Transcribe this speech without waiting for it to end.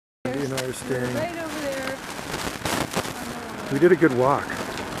Katie and I are staying. Right over there. We did a good walk.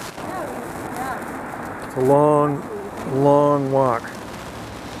 Yeah. It's a long, long walk.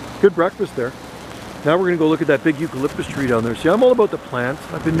 Good breakfast there. Now we're going to go look at that big eucalyptus tree down there. See, I'm all about the plants.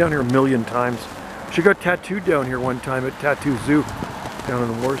 I've been down here a million times. She got tattooed down here one time at Tattoo Zoo down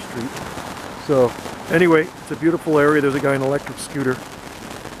on War Street. So anyway, it's a beautiful area. There's a guy in an electric scooter.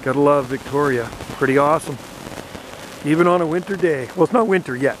 Gotta love Victoria. Pretty awesome. Even on a winter day. Well, it's not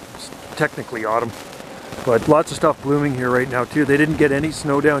winter yet. It's technically autumn. But lots of stuff blooming here right now too. They didn't get any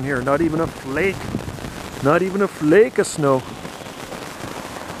snow down here. Not even a flake. Not even a flake of snow.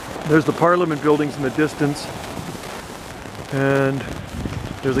 There's the Parliament buildings in the distance. And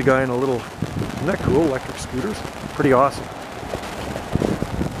there's a guy in a little, isn't that cool, electric scooters? Pretty awesome.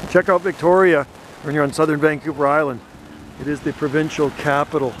 Check out Victoria when you're on southern Vancouver Island. It is the provincial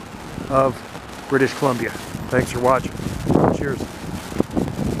capital of British Columbia. Thanks for watching. Cheers.